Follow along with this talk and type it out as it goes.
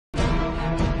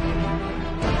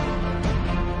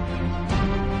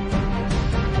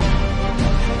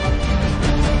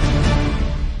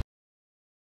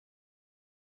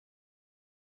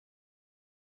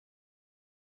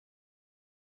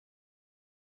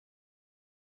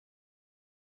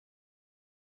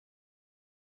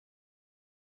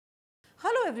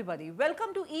Hello everybody,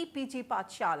 welcome to EPG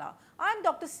Pathshala. I am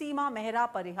Dr. Seema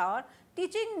Mehra Parihar,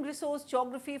 teaching resource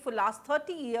geography for last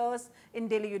 30 years in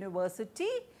Delhi University,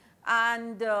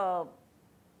 and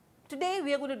today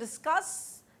we are going to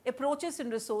discuss approaches in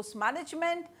resource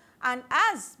management. And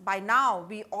as by now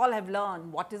we all have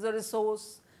learned what is a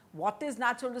resource, what is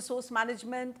natural resource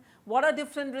management, what are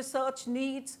different research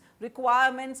needs,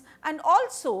 requirements, and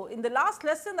also in the last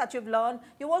lesson that you have learned,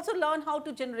 you have also learned how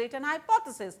to generate an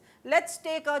hypothesis. Let us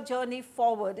take our journey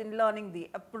forward in learning the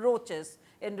approaches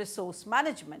in resource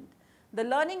management. The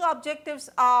learning objectives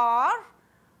are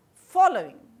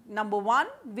following. Number one,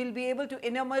 we will be able to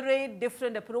enumerate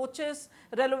different approaches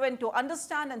relevant to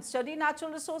understand and study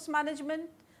natural resource management.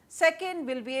 Second,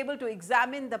 we will be able to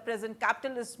examine the present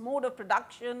capitalist mode of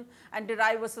production and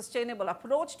derive a sustainable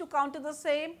approach to counter the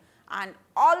same. And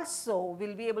also, we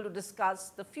will be able to discuss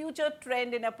the future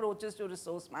trend in approaches to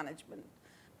resource management.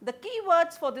 The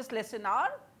keywords for this lesson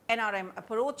are NRM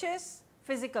approaches,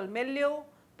 physical milieu,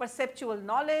 perceptual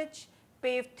knowledge,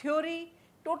 paved theory,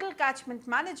 total catchment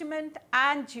management,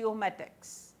 and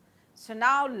geomatics. So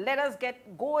now let us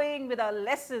get going with our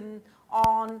lesson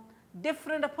on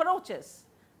different approaches.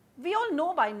 We all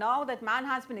know by now that man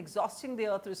has been exhausting the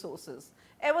earth resources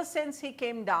ever since he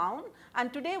came down,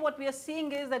 and today what we are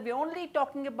seeing is that we are only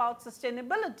talking about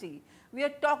sustainability, we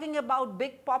are talking about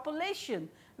big population,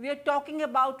 we are talking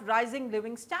about rising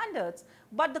living standards,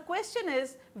 but the question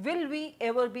is, will we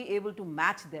ever be able to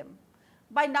match them?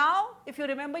 By now, if you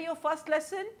remember your first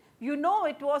lesson, you know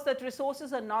it was that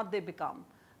resources are not they become.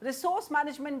 Resource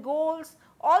management goals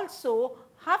also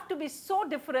have to be so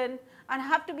different and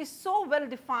have to be so well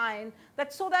defined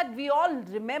that so that we all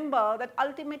remember that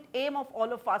ultimate aim of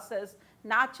all of us is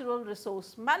natural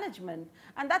resource management,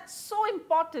 and that's so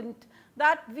important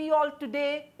that we all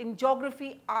today in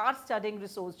geography are studying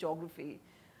resource geography.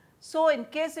 So in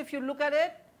case if you look at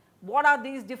it, what are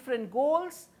these different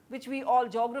goals which we all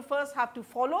geographers have to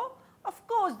follow? Of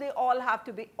course, they all have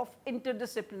to be of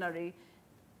interdisciplinary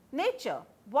nature.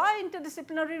 Why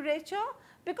interdisciplinary nature?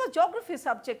 Because geography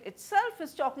subject itself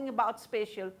is talking about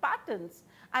spatial patterns,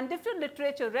 and different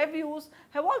literature reviews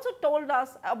have also told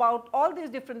us about all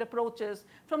these different approaches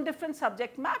from different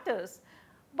subject matters.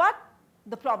 But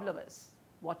the problem is,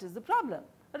 what is the problem?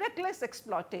 Reckless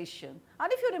exploitation.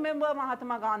 And if you remember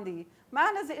Mahatma Gandhi,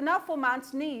 man is enough for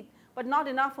man's need, but not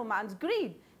enough for man's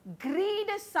greed. Greed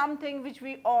is something which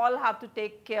we all have to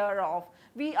take care of.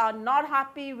 We are not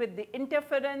happy with the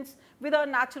interference with our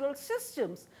natural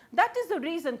systems. That is the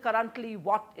reason currently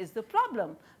what is the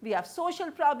problem. We have social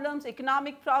problems,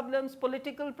 economic problems,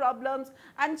 political problems,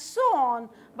 and so on,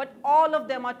 but all of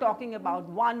them are talking about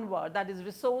one word, that is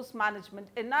resource management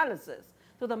analysis.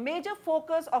 So the major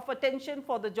focus of attention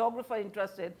for the geographer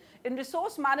interested in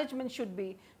resource management should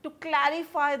be to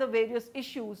clarify the various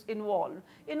issues involved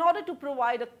in order to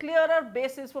provide a clearer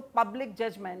basis for public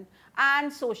judgment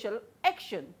and social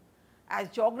action. As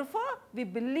geographer, we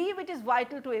believe it is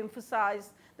vital to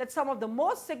emphasize that some of the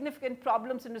most significant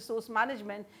problems in resource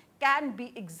management can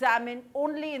be examined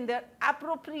only in their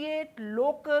appropriate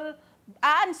local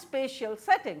and spatial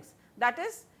settings. That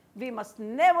is, we must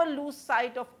never lose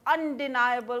sight of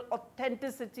undeniable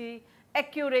authenticity,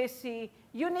 accuracy,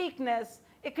 uniqueness,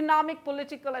 economic,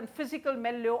 political, and physical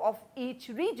milieu of each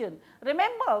region.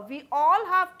 Remember, we all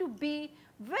have to be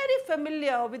very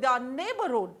familiar with our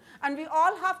neighborhood, and we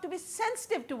all have to be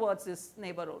sensitive towards this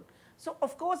neighborhood. So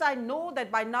of course, I know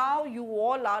that by now you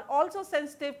all are also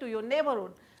sensitive to your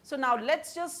neighborhood. So now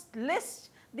let's just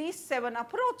list these 7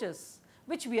 approaches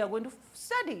which we are going to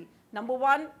study. Number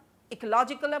 1,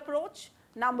 ecological approach.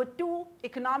 Number 2,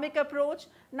 economic approach.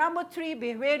 Number 3,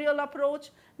 behavioral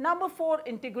approach. Number 4,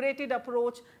 integrated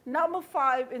approach. Number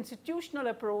 5, institutional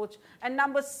approach. And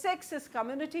number 6 is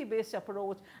community-based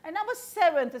approach. And number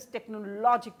 7 is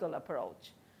technological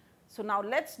approach. So now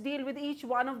let's deal with each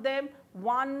one of them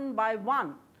one by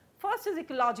one. First is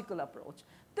ecological approach.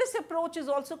 This approach is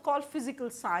also called physical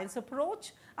science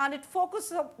approach, and it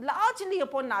focuses largely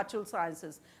upon natural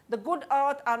sciences, the good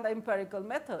earth and the empirical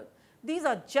method. These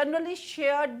are generally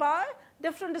shared by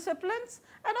different disciplines,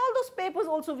 and all those papers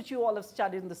also which you all have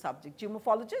studied in the subject.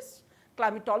 Geomorphologists,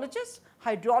 climatologists,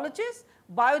 hydrologists,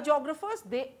 biogeographers,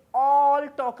 they all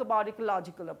talk about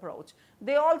ecological approach.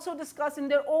 They also discuss in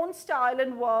their own style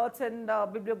and words and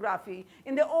bibliography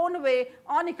in their own way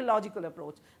on ecological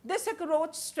approach. This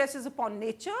approach stresses upon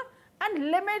nature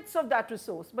and limits of that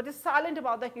resource, but is silent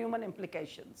about the human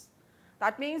implications.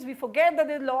 That means we forget that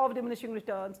there is law of diminishing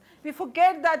returns. We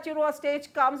forget that a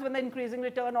stage comes when the increasing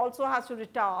return also has to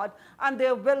retard, and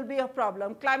there will be a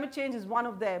problem. Climate change is one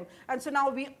of them. And so now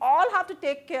we all have to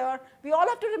take care. We all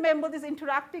have to remember these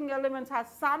interacting elements has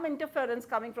some interference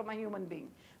coming from a human being.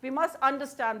 We must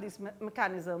understand these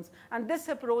mechanisms, and this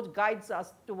approach guides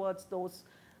us towards those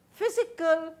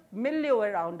physical milieu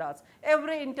around us.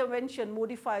 Every intervention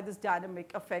modifies these dynamic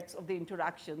effects of the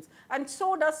interactions, and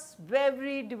so does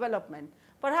every development.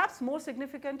 Perhaps more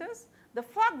significant is the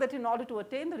fact that in order to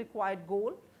attain the required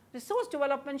goal, resource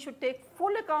development should take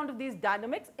full account of these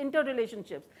dynamics,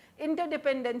 interrelationships,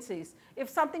 interdependencies. If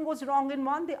something goes wrong in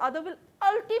one, the other will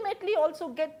ultimately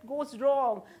also goes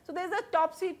wrong. So there is a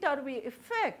topsy-turvy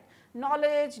effect.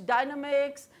 Knowledge,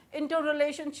 dynamics,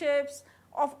 interrelationships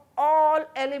of all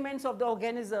elements of the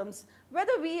organisms,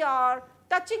 whether we are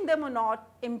touching them or not,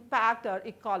 impact our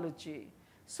ecology.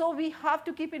 So we have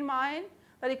to keep in mind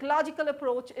that ecological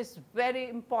approach is very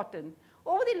important.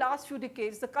 Over the last few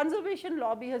decades, the conservation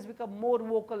lobby has become more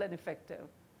vocal and effective.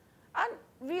 And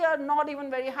we are not even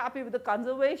very happy with the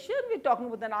conservation. We're talking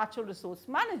about the natural resource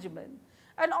management.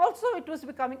 And also it was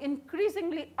becoming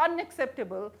increasingly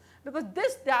unacceptable because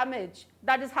this damage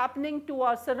that is happening to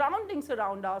our surroundings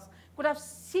around us could have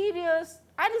serious,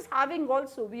 and is having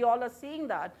also, we all are seeing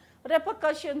that,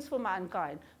 repercussions for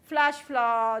mankind. Flash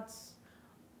floods,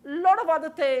 a lot of other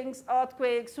things,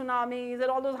 earthquakes, tsunamis,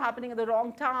 and all those happening at the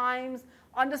wrong times.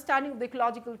 Understanding of the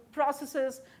ecological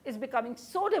processes is becoming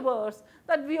so diverse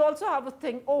that we also have to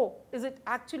think, oh, is it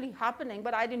actually happening?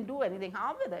 But I didn't do anything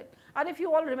harm with it. And if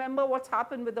you all remember what's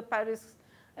happened with the Paris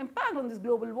impact on this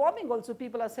global warming also,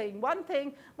 people are saying one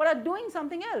thing, but are doing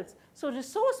something else. So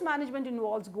resource management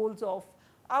involves goals of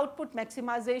output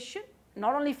maximization,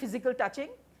 not only physical touching,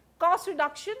 cost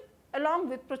reduction, along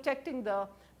with protecting the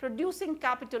producing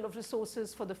capital of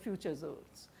resources for the future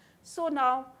zones. So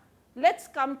now, let's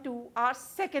come to our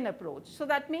second approach. So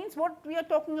that means what we are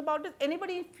talking about is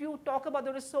anybody, if you talk about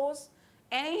the resource,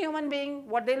 any human being,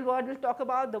 what word will talk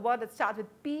about, the word that starts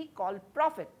with P called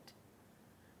profit.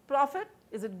 Profit,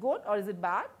 is it good or is it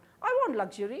bad? I want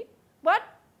luxury, but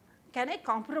can I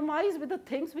compromise with the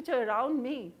things which are around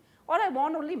me? Or I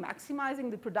want only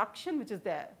maximizing the production which is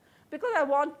there? Because I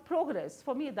want progress.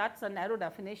 For me, that's a narrow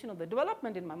definition of the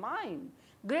development in my mind.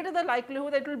 Greater the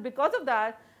likelihood that it will, because of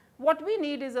that, what we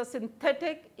need is a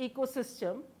synthetic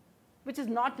ecosystem which is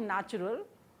not natural,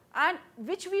 and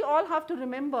which we all have to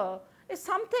remember is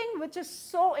something which is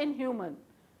so inhuman.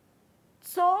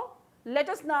 So let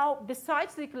us now,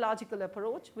 besides the ecological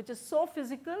approach, which is so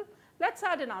physical, let's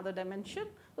add another dimension.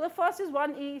 So the first is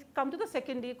 1E, come to the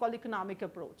second E called economic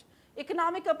approach.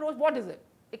 Economic approach, what is it?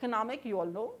 Economic, you all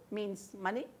know, means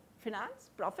money, finance,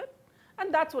 profit.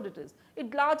 And that's what it is.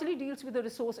 It largely deals with the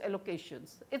resource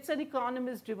allocations. It's an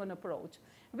economist-driven approach.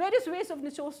 Various ways of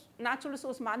natural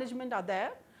resource management are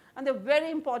there, and there are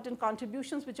very important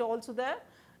contributions which are also there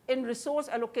in resource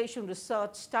allocation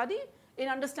research study, in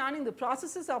understanding the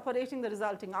processes operating the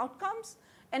resulting outcomes,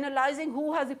 analyzing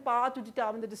who has the power to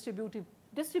determine the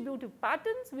distributive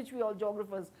patterns, which we all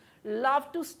geographers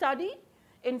love to study,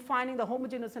 in finding the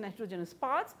homogeneous and heterogeneous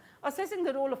parts, assessing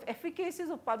the role of efficacies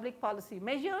of public policy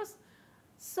measures.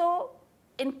 So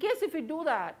in case if we do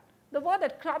that, the word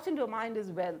that crops into your mind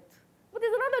is wealth. But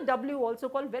there's another W also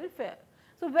called welfare.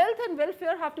 So wealth and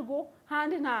welfare have to go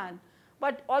hand in hand.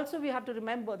 But also we have to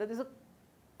remember that there's a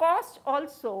cost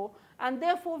also, and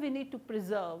therefore we need to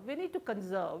preserve, we need to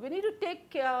conserve, we need to take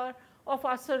care of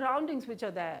our surroundings which are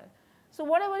there. So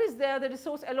whatever is there, the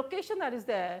resource allocation that is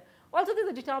there, also there's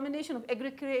a determination of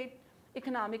aggregate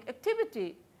economic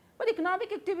activity. But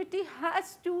economic activity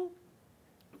has to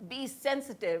be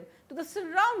sensitive to the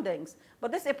surroundings.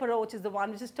 But this approach is the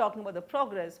one which is talking about the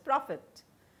progress, profit.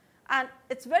 And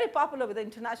it's very popular with the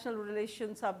international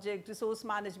relations subject, resource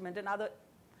management, and other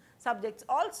subjects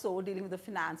also dealing with the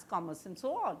finance, commerce, and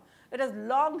so on. It has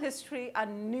long history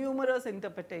and numerous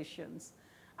interpretations.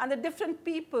 And the different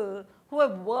people who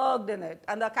have worked in it,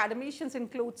 and the academicians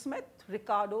include Smith,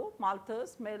 Ricardo,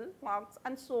 Malthus, Mill, Marx,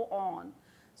 and so on.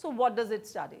 So what does it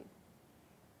study?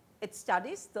 It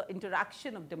studies the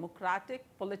interaction of democratic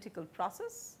political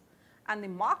process and the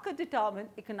market-determined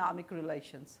economic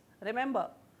relations. Remember,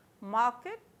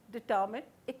 market-determined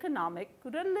economic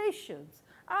relations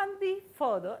and the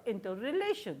further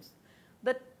interrelations.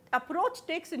 The approach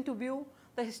takes into view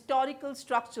the historical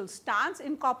structural stance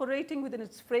incorporating within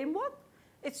its framework,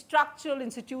 its structural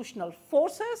institutional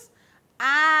forces,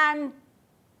 and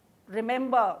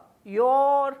remember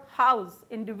your house,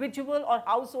 individual or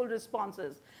household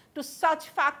responses. to such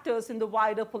factors in the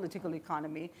wider political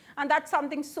economy. And that's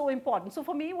something so important. So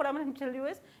for me, what I'm going to tell you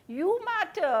is, you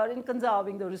matter in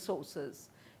conserving the resources.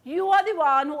 You are the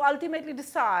one who ultimately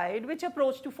decide which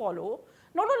approach to follow,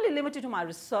 not only limited to my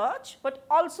research, but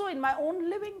also in my own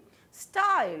living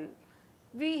style.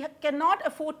 We cannot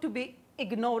afford to be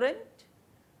ignorant.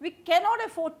 We cannot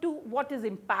afford to what is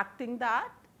impacting that.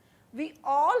 We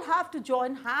all have to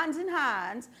join hands in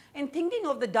hands in thinking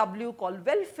of the W called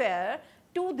welfare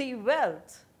to the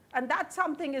wealth. And that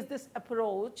something is this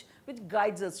approach which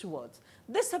guides us towards.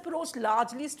 This approach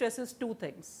largely stresses two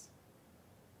things.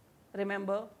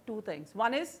 Remember, two things.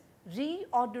 One is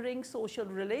reordering social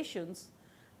relations,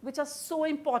 which are so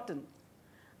important.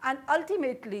 And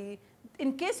ultimately,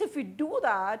 in case if we do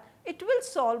that, it will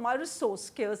solve my resource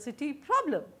scarcity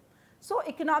problem. So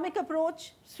economic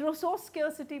approach, resource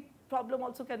scarcity problem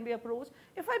also can be approached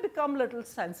if I become a little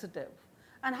sensitive.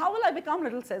 And how will I become a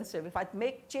little sensitive? If I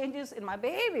make changes in my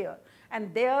behavior.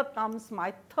 And there comes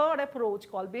my third approach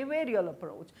called behavioral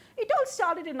approach. It all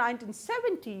started in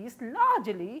 1970s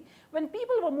largely when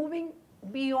people were moving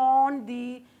beyond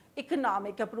the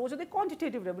economic approach or the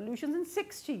quantitative revolutions in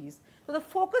 60s. So the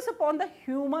focus upon the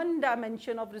human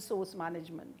dimension of resource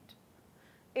management.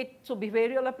 So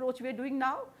behavioral approach we are doing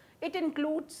now, it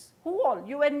includes who all?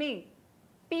 You and me.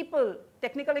 People,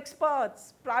 technical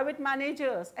experts, private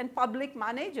managers, and public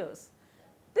managers.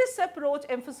 This approach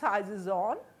emphasizes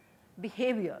on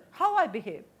behavior, how I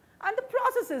behave. And the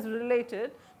process is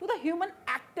related to the human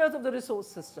actors of the resource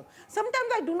system. Sometimes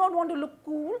I do not want to look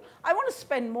cool. I want to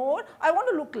spend more. I want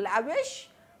to look lavish.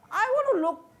 I want to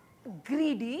look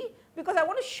greedy because I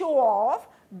want to show off.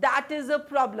 That is a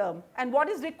problem. And what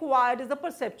is required is the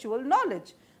perceptual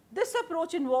knowledge. This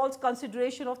approach involves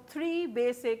consideration of three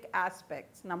basic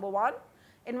aspects. Number one,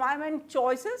 environment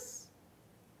choices,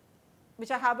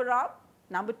 which I have around.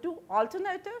 Number two,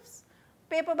 alternatives,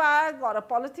 paper bag or a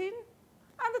polythene.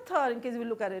 And the third, in case we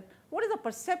look at it, what is the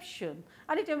perception?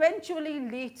 And it eventually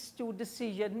leads to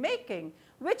decision making.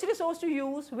 Which resource to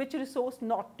use, which resource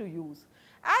not to use.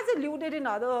 As alluded in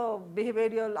other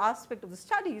behavioral aspects of the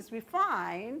studies, we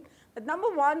find that number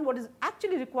one, what is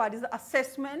actually required is the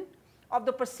assessment of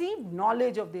the perceived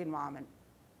knowledge of the environment,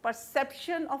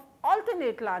 perception of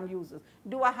alternate land uses.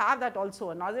 Do I have that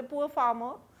also? And as a poor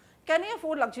farmer, can I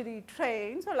afford luxury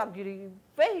trains or luxury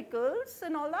vehicles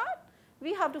and all that?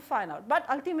 We have to find out. But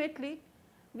ultimately,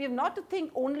 we have not to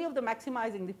think only of the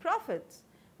maximizing the profits.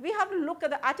 We have to look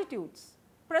at the attitudes,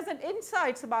 present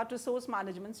insights about resource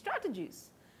management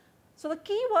strategies. So the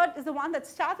key word is the one that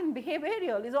starts in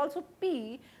behavioral is also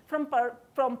P. From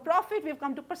profit, we have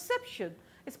come to perception.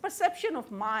 It's perception of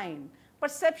mind,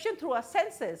 perception through our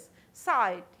senses,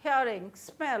 sight, hearing,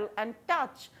 smell, and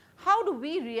touch. How do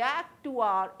we react to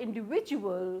our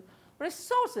individual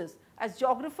resources? As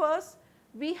geographers,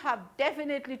 we have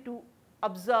definitely to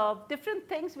observe different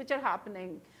things which are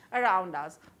happening around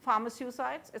us. Farmer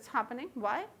suicides, it's happening.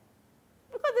 Why?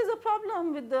 Because there's a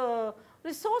problem with the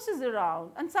resources around,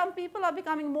 and some people are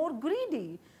becoming more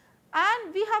greedy.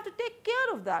 And we have to take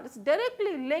care of that. It's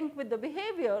directly linked with the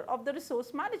behavior of the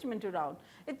resource management around.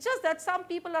 It's just that some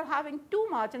people are having too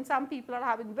much and some people are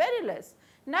having very less.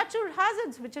 Natural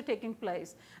hazards which are taking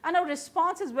place, and our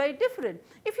response is very different.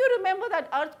 If you remember that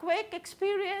earthquake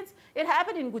experience, it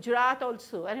happened in Gujarat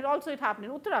also, and it happened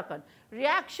in Uttarakhand.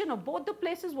 Reaction of both the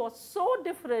places was so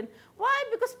different. Why?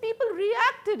 Because people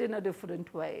reacted in a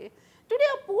different way. Today,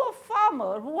 a poor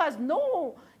farmer who has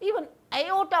no even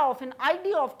iota of an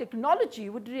idea of technology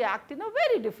would react in a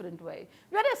very different way.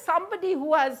 Whereas somebody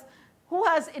who has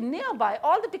nearby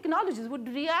all the technologies would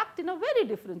react in a very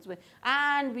different way.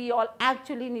 And we all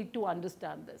actually need to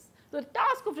understand this. The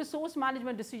task of resource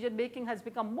management decision making has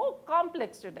become more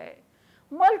complex today,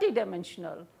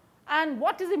 multidimensional. And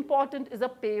what is important is a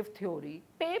PAVE theory.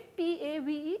 PAVE,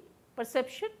 P-A-V-E,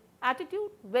 perception,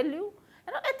 attitude, value,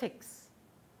 and ethics.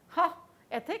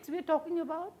 Ethics we are talking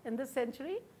about in this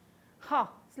century? So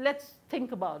let's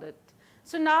think about it.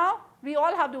 So now we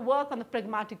all have to work on the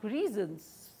pragmatic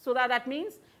reasons. So that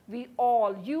means we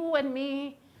all, you and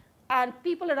me, and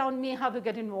people around me have to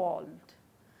get involved.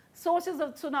 So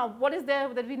now what is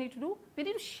there that we need to do? We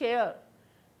need to share.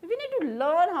 We need to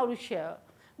learn how to share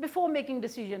before making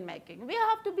decision making. We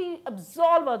have to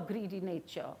absolve our greedy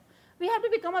nature. We have to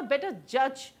become a better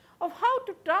judge of how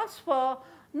to transfer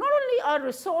not only our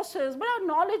resources, but our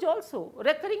knowledge also.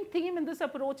 Recurring theme in this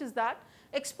approach is that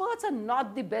experts are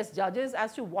not the best judges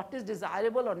as to what is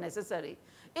desirable or necessary.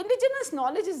 Indigenous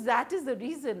knowledge is the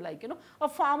reason, a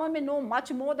farmer may know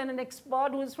much more than an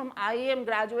expert who is from IIM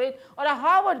graduate or a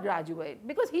Harvard graduate,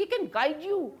 because he can guide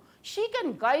you. She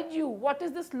can guide you what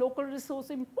is this local resource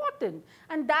important,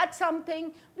 and that's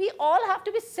something we all have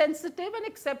to be sensitive and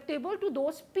acceptable to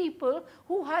those people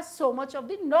who has so much of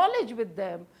the knowledge with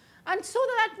them. And so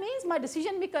that means my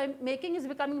decision making is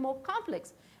becoming more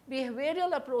complex.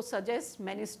 Behavioral approach suggests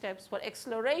many steps for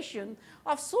exploration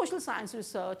of social science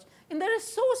research in the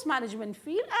resource management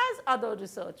field as other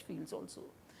research fields also.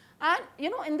 And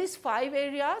in these 5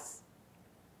 areas,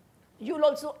 you'll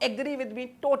also agree with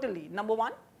me totally. Number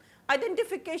 1,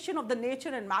 identification of the nature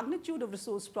and magnitude of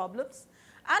resource problems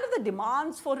and of the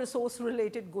demands for resource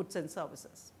related goods and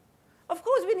services. Of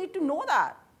course, we need to know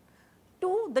that.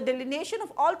 2, the delineation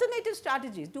of alternative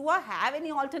strategies. Do I have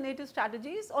any alternative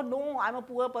strategies, or no, I'm a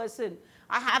poor person,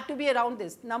 I have to be around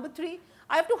this. Number 3,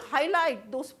 I have to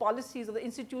highlight those policies of the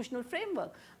institutional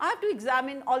framework. I have to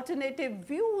examine alternative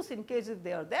views in case if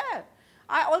they are there.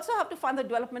 I also have to fund the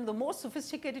development of the most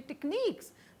sophisticated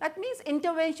techniques. That means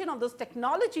intervention of those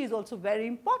technologies is also very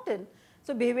important.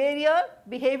 So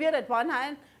behavior at one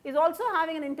hand is also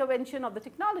having an intervention of the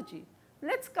technology.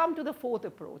 Let's come to the 4th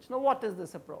approach. Now, what is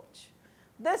this approach?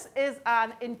 This is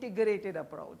an integrated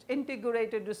approach.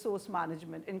 Integrated resource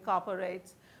management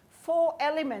incorporates 4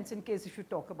 elements in case if you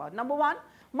talk about. Number 1,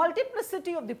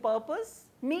 multiplicity of the purpose,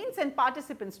 means and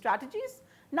participant strategies.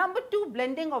 Number 2,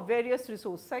 blending of various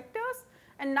resource sectors.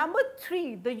 And number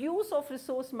 3, the use of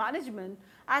resource management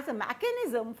as a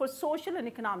mechanism for social and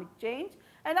economic change.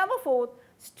 And number 4,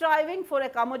 striving for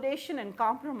accommodation and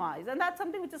compromise. And that's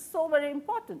something which is so very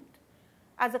important.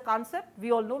 As a concept,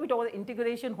 we all know we talk about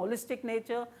integration, holistic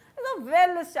nature, is a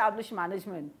well-established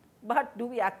management. But do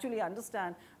we actually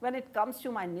understand when it comes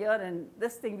to my near and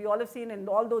this thing we all have seen in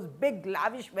all those big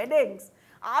lavish weddings,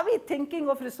 are we thinking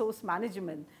of resource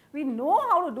management? We know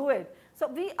how to do it.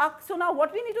 So now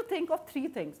what we need to think of 3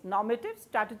 things: normative,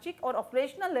 strategic or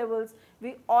operational levels.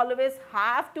 We always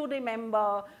have to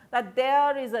remember that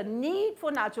there is a need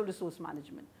for natural resource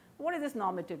management. What is this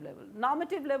normative level?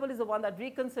 Normative level is the one that we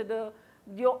consider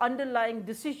your underlying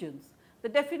decisions, the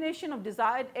definition of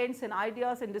desired ends and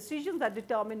ideas and decisions that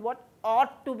determine what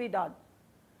ought to be done.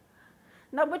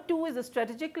 Number 2 is the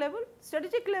strategic level.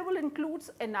 Strategic level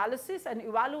includes analysis and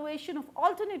evaluation of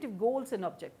alternative goals and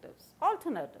objectives.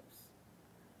 Alternatives.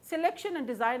 Selection and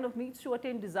design of means to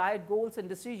attain desired goals and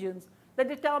decisions that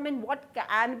determine what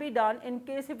can be done in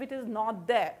case if it is not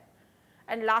there.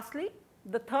 And lastly,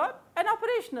 the 3rd, an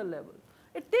operational level.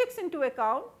 It takes into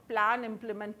account plan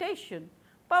implementation,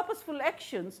 purposeful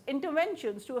actions,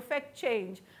 interventions to effect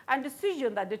change and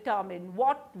decisions that determine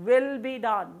what will be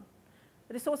done.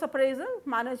 Resource appraisal,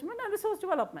 management and resource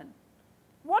development.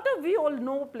 Water we all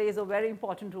know plays a very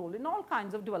important role in all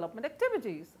kinds of development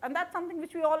activities, and that's something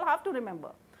which we all have to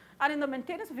remember. And in the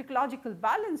maintenance of ecological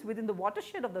balance within the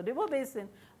watershed of the river basin,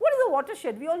 what is a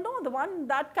watershed? We all know the one,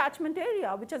 that catchment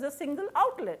area which has a single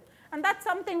outlet, and that's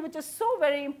something which is so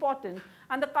very important.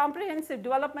 And the comprehensive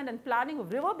development and planning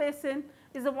of river basin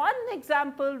is the one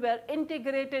example where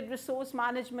integrated resource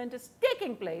management is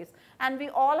taking place, and we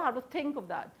all have to think of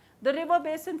that. The river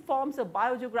basin forms a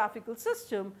biogeographical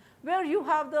system where you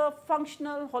have the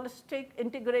functional holistic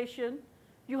integration,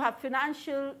 you have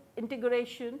financial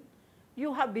integration,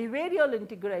 you have behavioral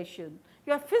integration,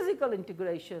 you have physical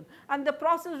integration, and the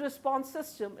process response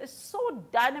system is so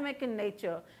dynamic in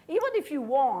nature. Even if you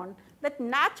want, that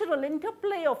natural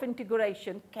interplay of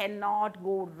integration cannot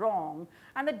go wrong,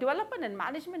 and the development and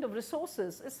management of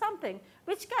resources is something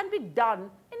which can be done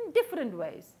in different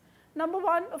ways. Number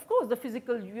 1, of course, the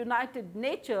physical united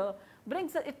nature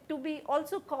brings it to be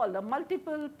also called a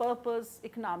multiple purpose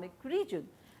economic region.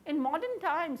 In modern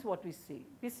times, what we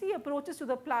see approaches to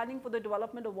the planning for the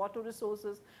development of water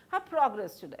resources have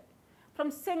progressed today.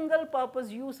 From single purpose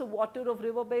use of water of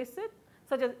river basin,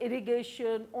 such as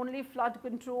irrigation, only flood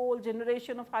control,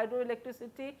 generation of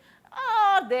hydroelectricity,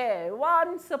 are there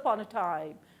once upon a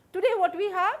time. Today what we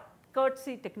have?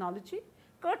 Courtesy technology,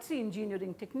 courtesy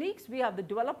engineering techniques, we have the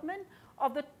development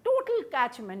of the total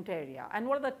catchment area. And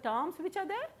what are the terms which are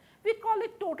there? We call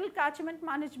it total catchment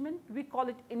management, we call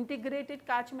it integrated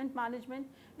catchment management,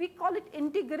 we call it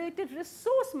integrated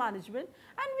resource management,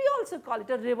 and we also call it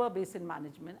a river basin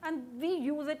management, and we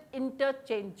use it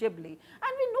interchangeably.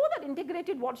 And we know that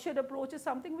integrated watershed approach is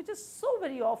something which is so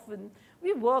very often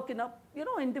we work in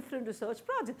in different research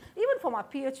projects. Even for my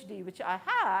PhD which I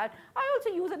had, I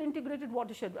also use an integrated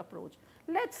watershed approach.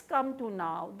 Let's come to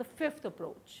now the 5th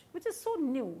approach, which is so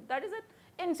new, that is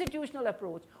an institutional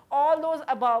approach. All those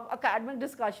above academic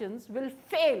discussions will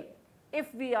fail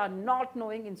if we are not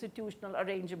knowing institutional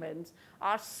arrangements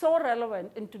are so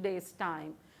relevant in today's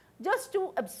time, just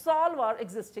to absolve our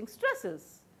existing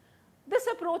stresses. This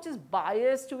approach is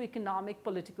biased to economic,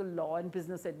 political law and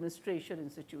business administration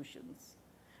institutions,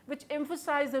 which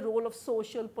emphasize the role of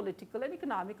social, political and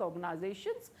economic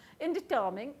organizations in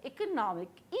determining economic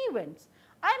events.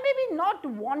 I may be not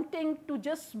wanting to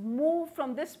just move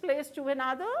from this place to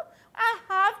another. I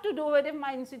have to do it if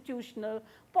my institutional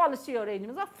policy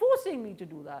arrangements are forcing me to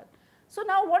do that. So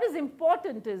now what is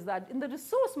important is that in the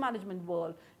resource management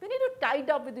world, we need to tie it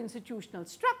up with institutional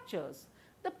structures,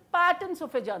 the patterns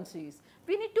of agencies.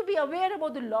 We need to be aware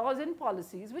about the laws and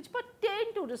policies which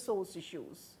pertain to resource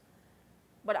issues.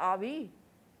 But are we?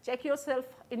 Check yourself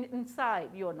inside.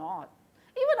 You're not.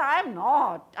 Even I am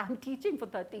not. I'm teaching for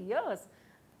 30 years.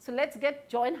 So let's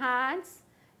join hands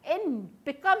in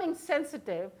becoming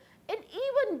sensitive and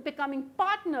even becoming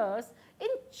partners in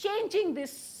changing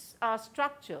these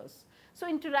structures. So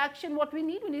interaction, what we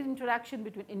need interaction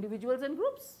between individuals and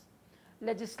groups,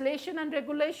 legislation and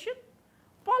regulation,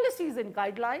 policies and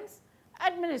guidelines,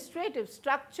 administrative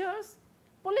structures,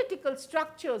 political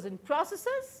structures and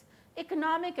processes,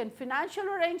 economic and financial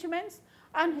arrangements,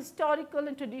 and historical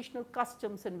and traditional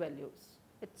customs and values.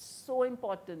 It's so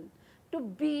important to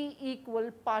be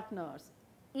equal partners.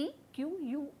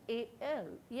 EQUAL.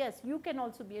 Yes, you can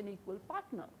also be an equal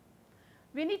partner.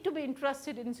 We need to be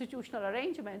interested in institutional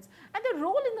arrangements and the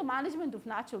role in the management of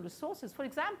natural resources. For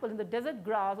example, in the desert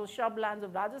grass or shrublands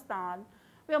of Rajasthan,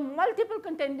 where multiple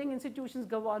contending institutions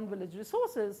govern village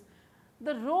resources,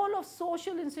 the role of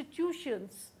social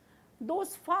institutions,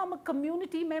 those farmer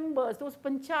community members, those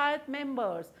panchayat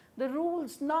members, the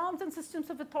rules, norms and systems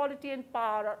of authority and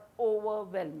power are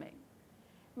overwhelming.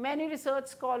 Many research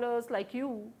scholars like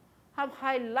you have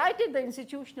highlighted the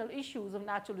institutional issues of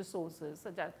natural resources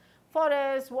such as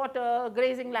forests, water,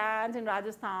 grazing lands in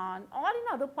Rajasthan or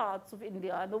in other parts of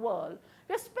India and the world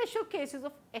where special cases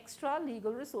of extra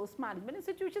legal resource management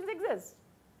institutions exist.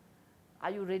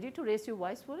 Are you ready to raise your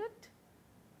voice for it?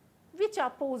 Which are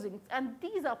posing, and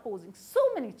these are posing so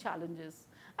many challenges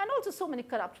and also so many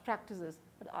corrupt practices.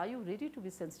 But are you ready to be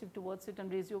sensitive towards it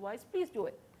and raise your voice? Please do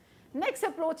it. Next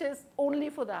approach is only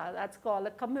for that. That's called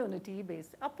a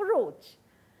community-based approach.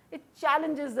 It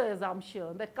challenges the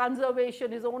assumption that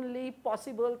conservation is only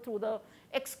possible through the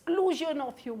exclusion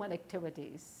of human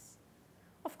activities.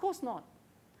 Of course not.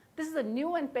 This is a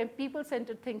new and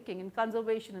people-centered thinking in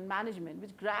conservation and management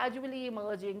which gradually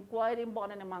emerging, quite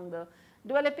important among the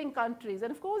developing countries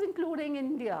and of course including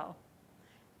India.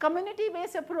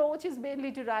 Community-based approach is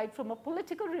mainly derived from a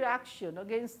political reaction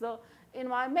against the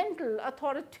environmental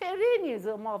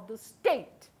authoritarianism of the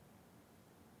state.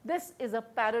 This is a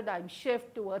paradigm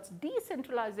shift towards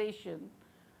decentralization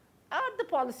at the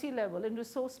policy level in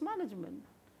resource management.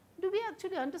 Do we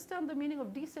actually understand the meaning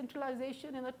of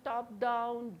decentralization in a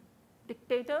top-down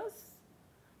dictators?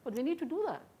 But we need to do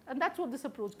that, and that's what this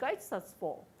approach guides us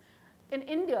for. In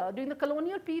India, during the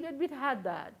colonial period, we had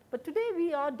that. But today,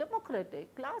 we are democratic.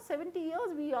 Last 70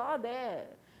 years, we are there.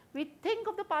 We think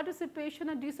of the participation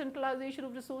and decentralization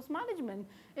of resource management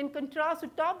in contrast to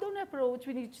top-down approach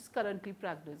which is currently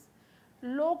practiced.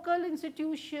 Local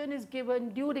institution is given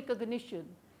due recognition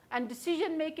and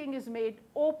decision-making is made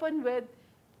open with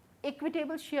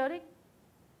equitable sharing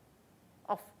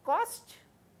of cost,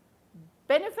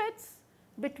 benefits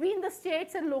between the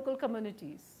states and local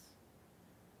communities.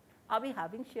 Are we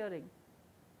having sharing?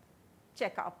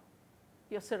 Check up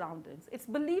your surroundings. It's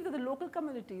believed that the local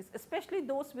communities, especially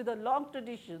those with a long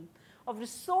tradition of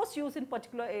resource use in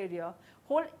particular area,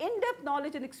 hold in-depth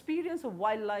knowledge and experience of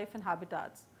wildlife and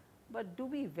habitats. But do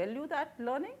we value that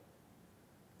learning?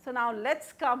 So now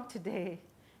let's come today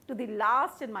to the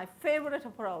last and my favorite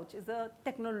approach is the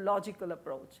technological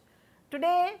approach.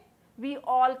 Today, we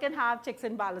all can have checks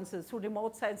and balances through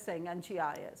remote sensing and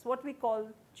GIS, what we call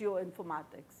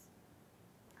geoinformatics.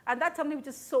 And that's something which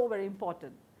is so very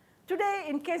important. Today,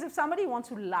 in case if somebody wants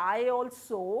to lie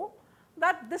also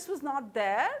that this was not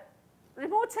there,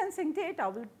 remote sensing data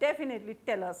will definitely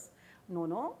tell us,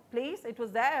 no, please, it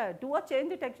was there. Do a change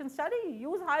detection study,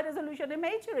 use high resolution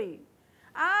imagery.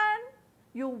 And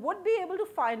you would be able to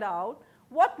find out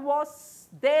what was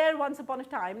there once upon a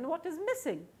time and what is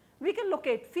missing. We can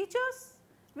locate features,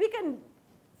 we can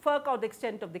work out the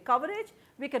extent of the coverage,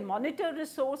 we can monitor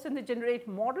resource and generate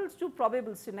models to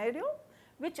probable scenario,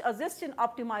 which assist in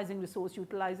optimizing resource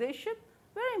utilization.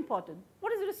 Very important.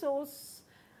 What is resource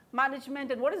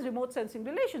management and what is remote sensing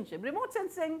relationship? Remote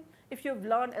sensing, if you have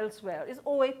learned elsewhere, is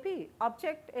OAP,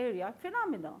 object area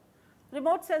phenomena.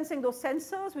 Remote sensing, those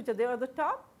sensors which are there at the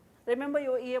top, remember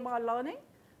your EMR learning,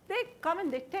 they come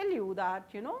and they tell you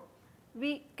that,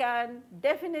 we can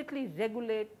definitely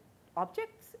regulate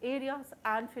objects, areas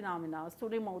and phenomena through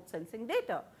remote sensing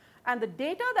data. And the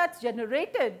data that's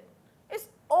generated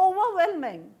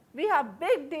overwhelming. We have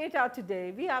big data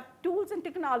today. We have tools and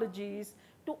technologies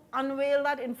to unveil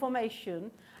that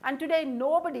information. And today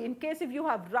nobody, in case if you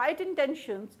have right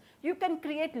intentions, you can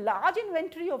create large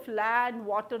inventory of land,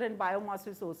 water and biomass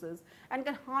resources and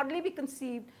can hardly be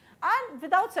conceived and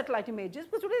without satellite images,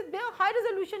 because today they are high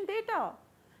resolution data.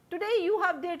 Today you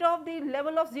have data of the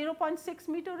level of 0.6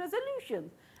 meter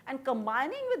resolution, and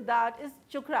combining with that is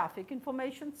geographic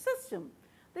information system.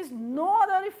 There is no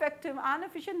other effective and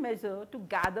efficient measure to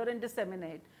gather and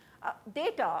disseminate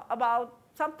data about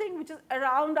something which is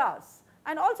around us,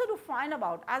 and also to find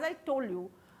about, as I told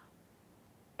you,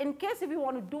 in case if you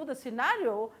want to do the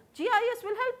scenario, GIS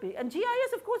will help you. And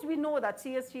GIS, of course, we know that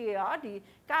CSGARD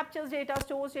captures data,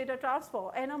 stores data, transfer,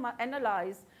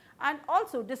 analyze, and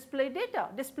also display data,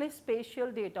 display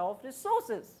spatial data of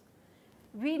resources.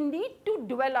 We need to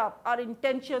develop our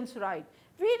intentions right.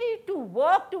 We need to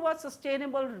work towards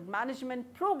sustainable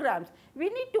management programs. We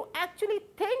need to actually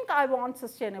think, I want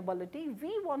sustainability,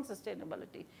 we want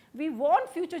sustainability. We want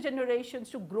future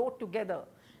generations to grow together.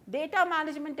 Data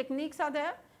management techniques are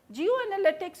there,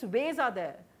 geoanalytics ways are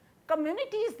there,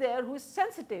 community is there who is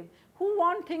sensitive, who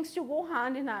want things to go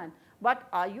hand in hand. But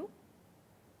are you?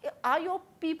 Are your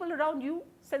people around you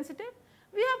sensitive?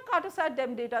 We have Cartosat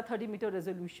DEM data 30 meter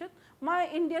resolution. My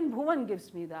Indian Bhuvan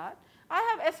gives me that. I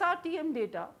have SRTM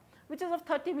data which is of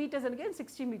 30 meters and again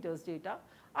 60 meters data.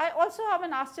 I also have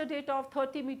an ASTER data of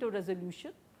 30 meter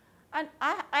resolution. And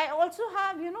I also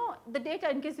have, you know, the data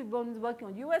in case everyone is working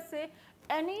on USA,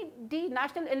 NED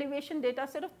national elevation data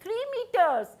set of 3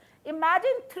 meters.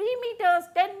 Imagine 3 meters,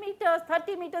 10 meters,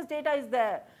 30 meters data is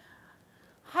there.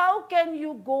 How can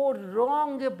you go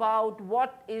wrong about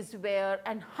what is where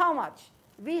and how much?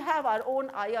 We have our own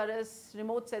IRS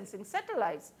remote sensing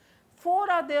satellites.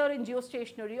 4 are there in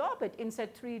geostationary orbit, INSET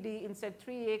 3D, INSET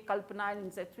 3A, Kalpana,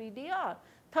 and INSET 3DR.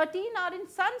 13 are in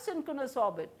sun synchronous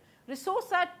orbit.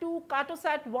 ResourceSat 2,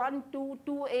 Cartosat 1, 2,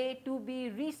 2A,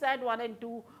 2B, ReSat 1 and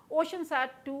 2, OceanSat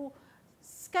 2,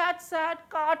 SCATSat,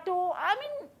 CARTO. I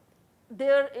mean,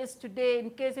 there is today, in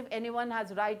case if anyone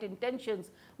has right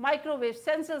intentions, microwave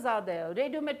sensors are there,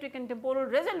 radiometric and temporal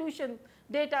resolution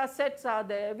data sets are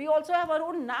there. We also have our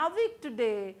own NAVIC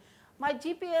today. My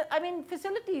GPS, I mean,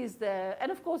 facility is there.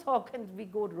 And of course, how can we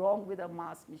go wrong with a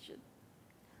Mars mission?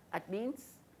 That means,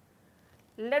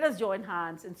 let us join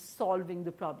hands in solving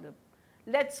the problem.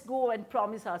 Let's go and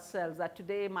promise ourselves that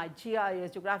today my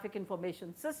GIS, Geographic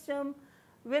Information System,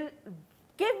 will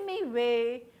give me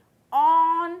way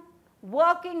on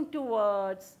working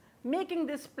towards making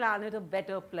this planet a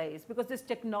better place, because this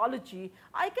technology,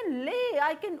 I can lay,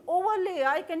 I can overlay,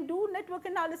 I can do network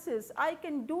analysis, I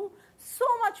can do so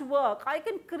much work, I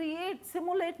can create,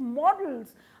 simulate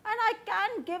models, and I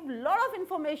can give a lot of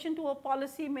information to a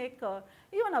policy maker,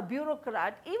 even a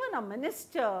bureaucrat, even a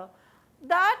minister,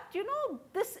 that, you know,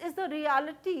 this is the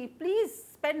reality. Please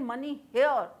spend money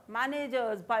here.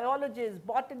 Managers, biologists,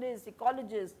 botanists,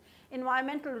 ecologists,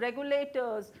 environmental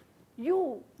regulators,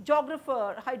 you,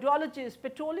 geographer, hydrologists,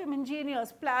 petroleum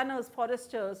engineers, planners,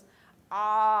 foresters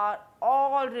are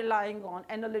all relying on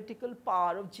analytical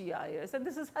power of GIS, and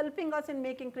this is helping us in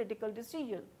making critical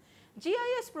decisions.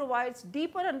 GIS provides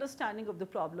deeper understanding of the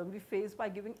problem we face by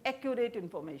giving accurate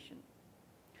information.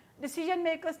 Decision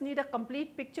makers need a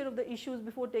complete picture of the issues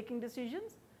before taking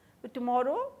decisions. But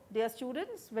tomorrow, dear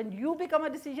students, when you become a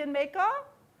decision maker,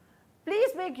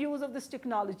 please make use of this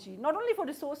technology, not only for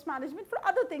resource management, for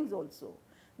other things also.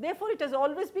 Therefore, it has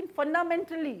always been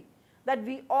fundamentally that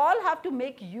we all have to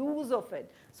make use of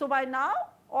it. So by now,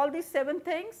 all these 7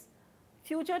 things,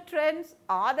 future trends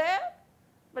are there,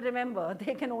 but remember,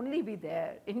 they can only be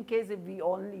there in case if we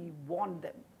only want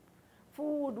them.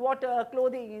 Food, water,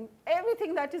 clothing,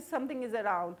 everything that is something is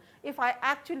around. If I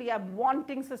actually am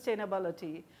wanting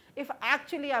sustainability, if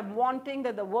actually I'm wanting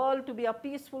that the world to be a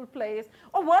peaceful place,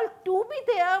 or world to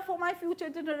be there for my future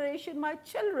generation, my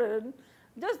children,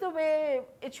 just the way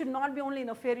it should not be only in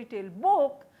a fairy tale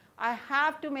book, I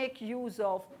have to make use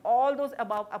of all those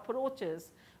above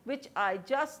approaches which I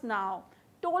just now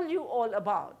told you all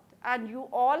about. And you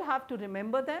all have to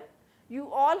remember them.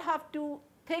 You all have to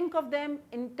think of them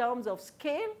in terms of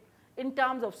scale, in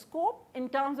terms of scope, in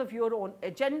terms of your own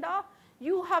agenda.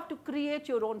 You have to create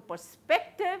your own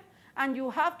perspective, and you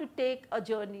have to take a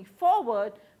journey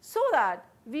forward so that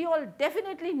we all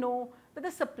definitely know that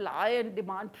the supply and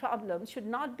demand problem should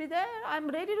not be there. I'm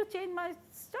ready to change my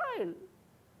style.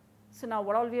 So now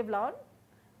what all we have learned?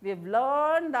 We have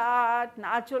learned that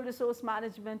natural resource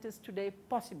management is today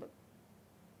possible.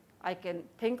 I can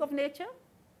think of nature,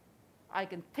 I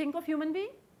can think of human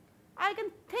being, I can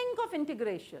think of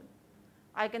integration,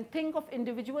 I can think of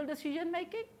individual decision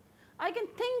making, I can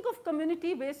think of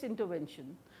community-based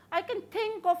intervention. I can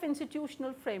think of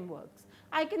institutional frameworks.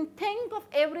 I can think of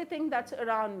everything that's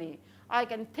around me. I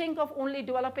can think of only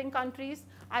developing countries.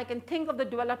 I can think of the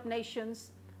developed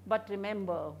nations. But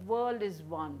remember, world is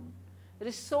one.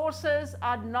 Resources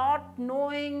are not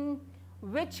knowing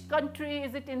which country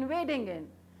is it invading in.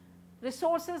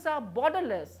 Resources are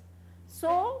borderless.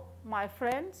 So, my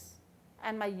friends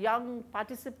and my young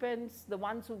participants, the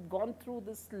ones who've gone through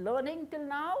this learning till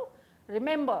now,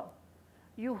 remember,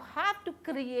 you have to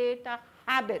create a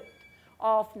habit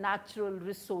of natural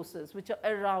resources which are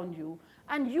around you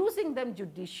and using them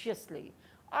judiciously.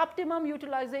 Optimum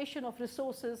utilization of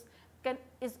resources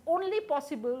is only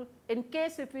possible in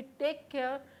case if we take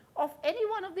care of any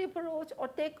one of the approach or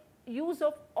take use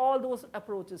of all those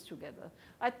approaches together.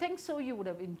 I think so you would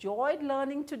have enjoyed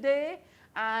learning today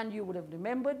and you would have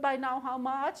remembered by now how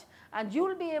much, and you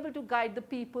will be able to guide the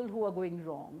people who are going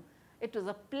wrong. It was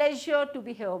a pleasure to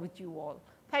be here with you all.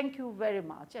 Thank you very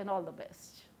much and all the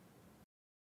best.